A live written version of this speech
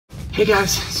Hey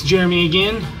guys, it's Jeremy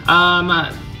again.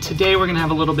 Today we're gonna have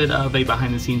a little bit of a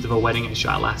behind the scenes of a wedding I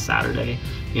shot last Saturday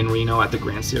in Reno at the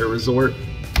Grand Sierra Resort.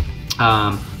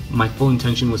 My full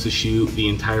intention was to shoot the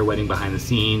entire wedding behind the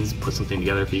scenes, put something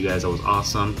together for you guys that was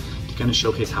awesome, to kind of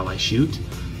showcase how I shoot.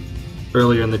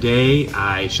 Earlier in the day,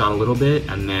 I shot a little bit,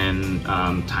 and then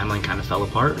timeline kind of fell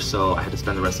apart, so I had to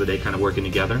spend the rest of the day kind of working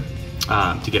together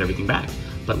to get everything back.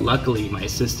 But luckily, my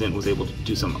assistant was able to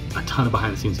do a ton of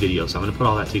behind the scenes videos, so I'm gonna put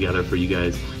all that together for you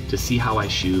guys to see how I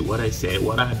shoot, what I say,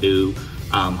 what I do.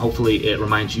 Hopefully it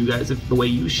reminds you guys of the way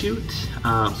you shoot, so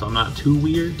I'm not too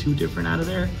weird, too different out of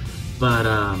there. But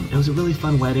it was a really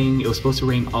fun wedding. It was supposed to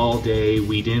rain all day.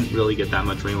 We didn't really get that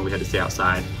much rain where we had to stay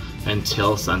outside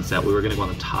until sunset. We were gonna go on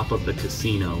the top of the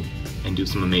casino and do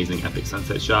some amazing epic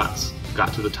sunset shots.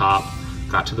 Got to the top,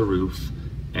 got to the roof,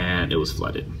 and it was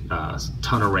flooded.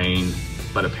 Ton of rain,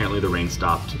 but apparently the rain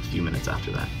stopped a few minutes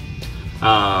after that.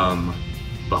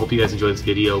 But hope you guys enjoy this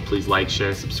video. Please like,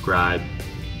 share, subscribe,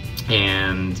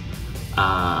 and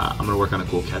I'm gonna work on a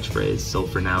cool catchphrase. So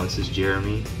for now, this is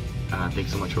Jeremy.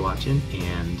 Thanks so much for watching,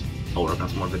 and I'll work on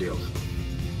some more videos.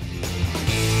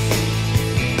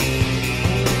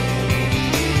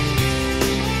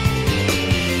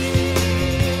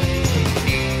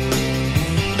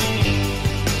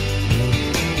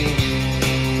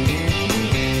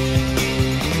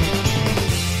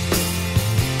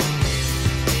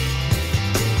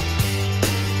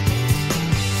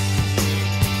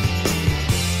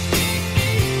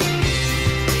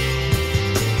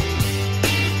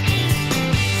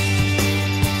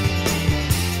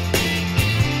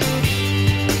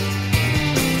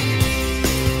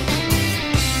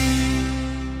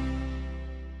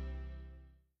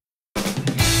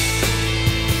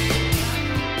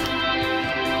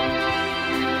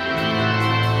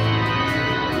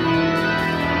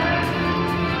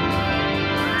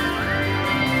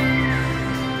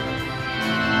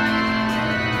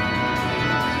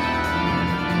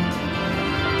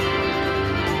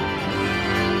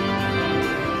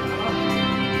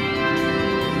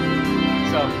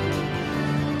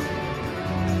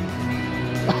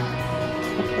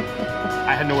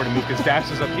 I had nowhere to move because Dax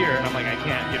was up here, and I'm like, I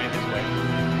can't get in his way.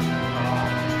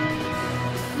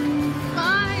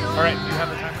 All right, you have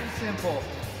the time. Simple.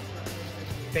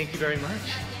 Thank you very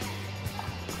much.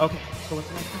 Okay, so what's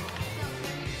the next thing?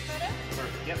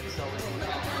 Yep, so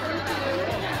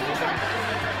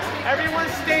everyone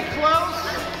stay close.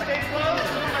 Stay close.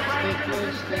 Stay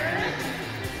close. Stay close.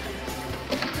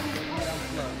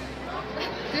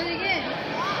 Do it again.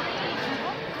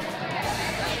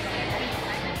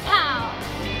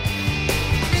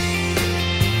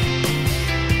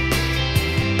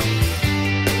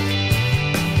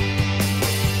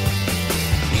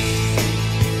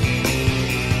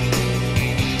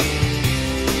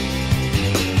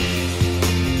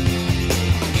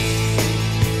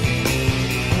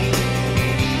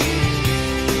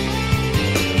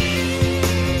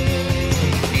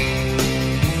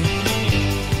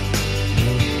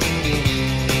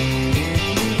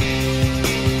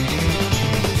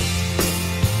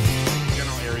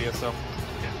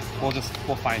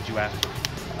 We'll find you after.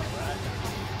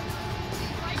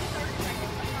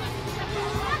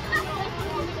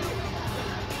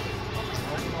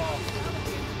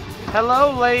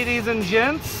 Hello, ladies and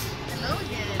gents. Hello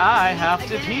again. I have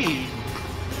to pee.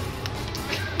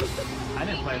 I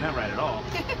didn't plan that right at all.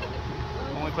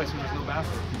 Only place where there's no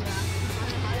bathroom.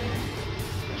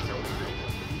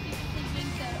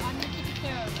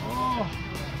 Oh,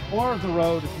 or the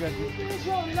road if you guys. Is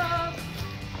your love?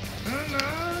 I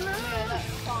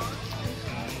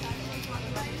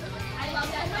love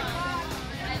that song.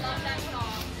 I love that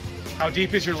song. How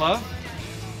deep is your love?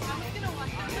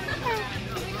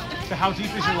 So how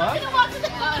deep is your love?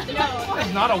 No.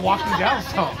 It's not a walking down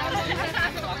song.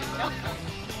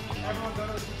 Everyone go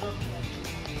to the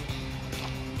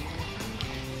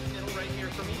middle right here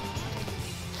for me.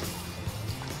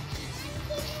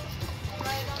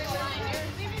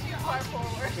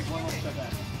 Take one more step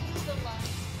back.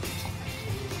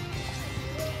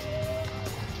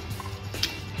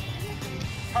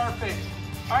 Perfect.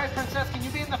 All right, Princess, can you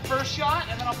be in the first shot,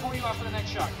 and then I'll pull you out for the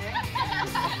next shot, okay?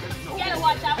 You gotta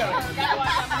watch out for her. You gotta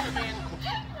watch out for her, man.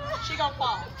 She gonna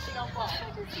fall. She gonna fall.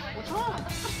 What's wrong?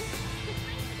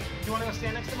 Do you want to go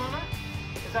stand next to Mama?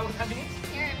 Is that what that means?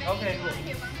 Here, maybe Okay, you cool. want to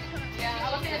hear Mom come up. Yeah,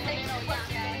 I was gonna take some quick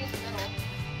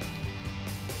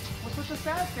What's with the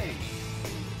sad face?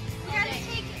 We gotta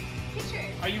take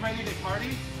pictures. Are you ready to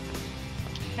party?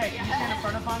 Okay, can you stand in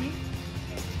front of Mommy?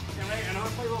 Stand right, and I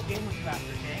want to play a little game with you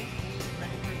after, okay?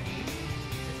 Ready for a game?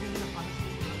 It's going to be the funnest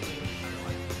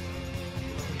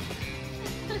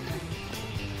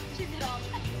game.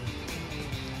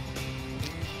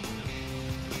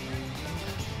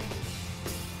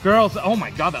 Girls, oh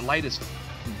my God, that light is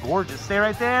gorgeous. Stay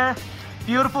right there.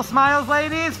 Beautiful smiles,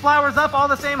 ladies. Flowers up, all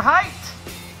the same height.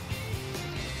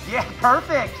 Yeah,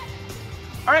 perfect.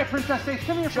 All right, princess face,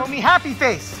 come here. Show me happy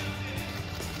face,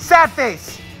 sad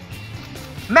face,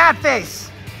 mad face,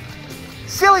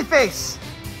 silly face,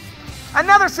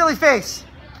 another silly face.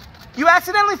 You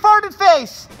accidentally farted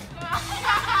face.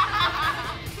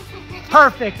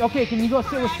 Perfect. Okay, can you go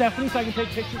sit with Stephanie so I can take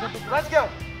pictures of it? Let's go.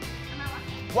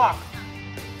 Walk.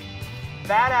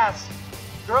 Badass.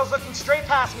 Girls looking straight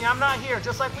past me. I'm not here,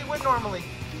 just like we would normally.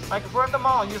 Like if we're at the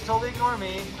mall, you just totally ignore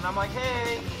me, and I'm like,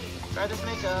 hey, try this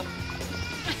makeup.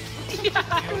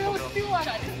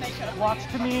 Watch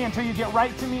to me until you get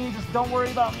right to me. Just don't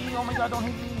worry about me. Oh my God, don't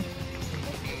hit me.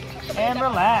 And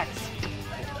relax.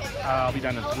 I'll be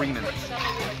done in 3 minutes.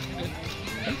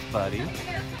 Thanks, buddy.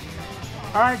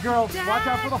 All right, girls, watch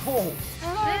out for the hole.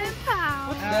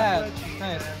 What's that?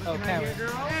 Nice. Oh, camera. I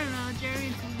don't know,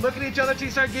 Jerry. Look at each other till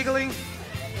you start giggling.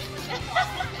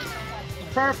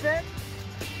 Perfect.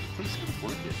 I'm just gonna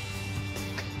work it.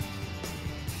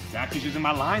 Zach is using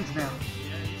my lines now.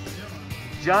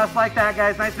 Just like that,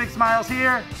 guys. Nice big smiles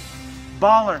here.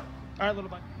 Baller. All right, little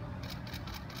buddy.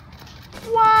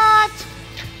 What?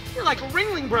 You're like a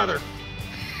Ringling brother.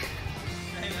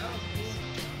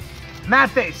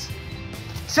 Mad face.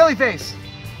 Silly face.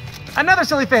 Another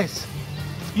silly face.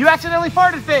 You accidentally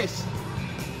farted face.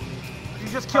 You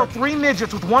just killed 3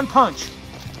 midgets with 1 punch.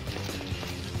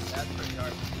 That's pretty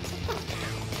hard.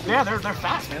 Yeah, they're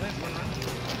fast, man.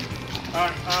 All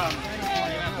right,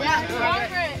 Yeah, we're all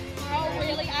for it. Oh,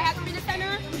 really? I have to be the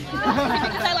center?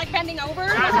 Because I like bending over?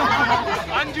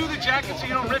 undo the jacket so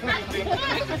you don't rip anything.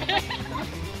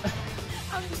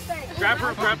 I'm just saying. Grab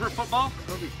her football.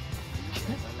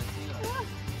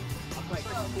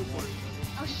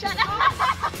 Oh, shut up.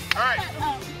 All right.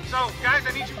 So, guys,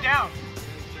 I need you down.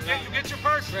 Yeah, you get your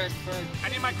purse. First. I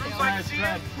need my group so I can see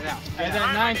it. Yeah,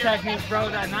 that 9 technique, bro.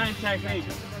 That 9 technique.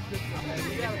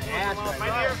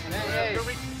 Right here. Hey.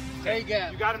 Take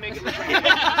it. You got to make it the Who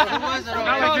was it?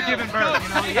 Not like you're giving birth, you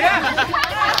know? Yeah.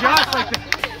 Just like that.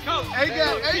 Coach.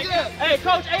 Hey,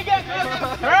 Coach.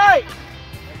 All right.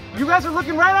 You guys are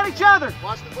looking right at each other.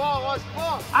 Watch the ball.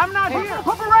 I'm not here.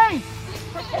 Purple Rain.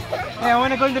 Yeah, I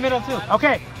want to go in the middle too.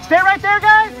 Okay. Stay right there,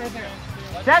 guys.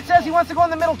 Dad says he wants to go in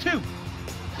the middle too.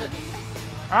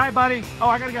 All right, buddy. Oh,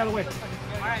 I got to get out of the way.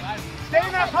 All right. Stay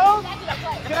in that pose.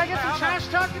 Can I get some trash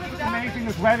talking? It's amazing.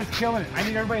 This red is killing it. I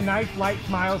need everybody nice, light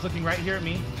smiles looking right here at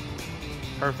me.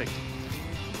 Perfect.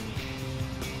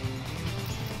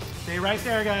 Stay right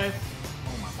there, guys.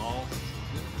 Oh, my balls.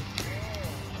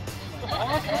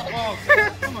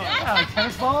 Come on. Yeah, like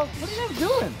tennis balls? What are you guys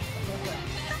doing?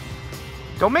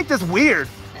 Don't make this weird.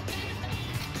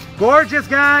 Gorgeous,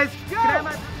 guys. Go.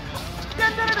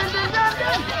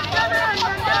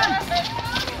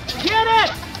 Get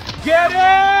it! Get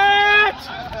it!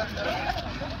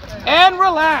 And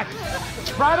relax.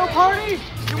 Bridal party?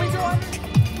 Can we go on?